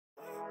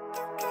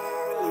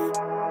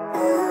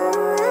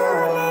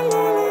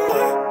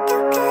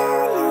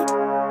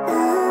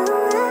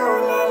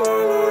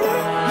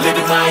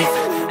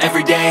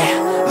every day,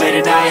 late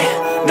at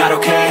night, not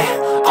okay.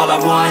 All I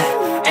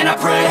want, and I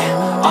pray,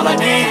 all I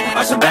need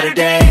are some better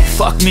days.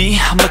 Fuck me,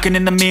 I'm looking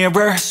in the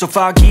mirror, so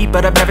foggy,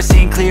 but I've never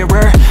seen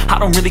clearer. I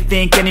don't really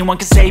think anyone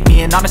can save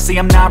me, and honestly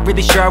I'm not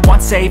really sure I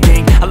want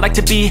saving. I like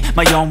to be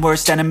my own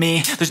worst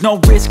enemy. There's no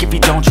risk if you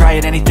don't try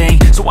at anything,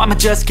 so I'ma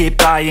just keep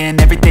buying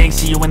everything.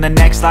 See you in the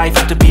next life,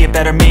 have to be a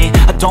better me.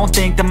 I don't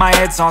think that my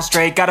head's on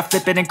straight, gotta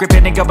flip it and grip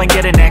it and go and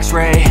get an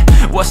x-ray.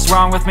 What's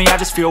wrong with me? I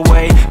just feel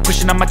weight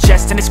pushing on my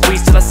chest and it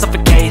squeezes till I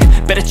suffocate.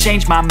 Better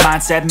change my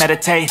mindset,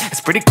 meditate.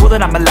 It's pretty cool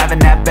that I'm alive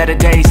and have better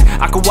days.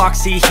 I could walk,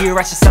 see, hear,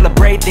 I should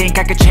celebrate. Think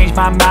I could change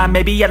my mind,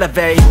 maybe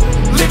elevate.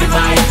 Living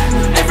life,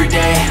 every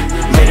day,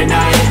 late at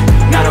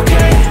night, not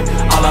okay.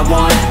 All I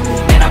want,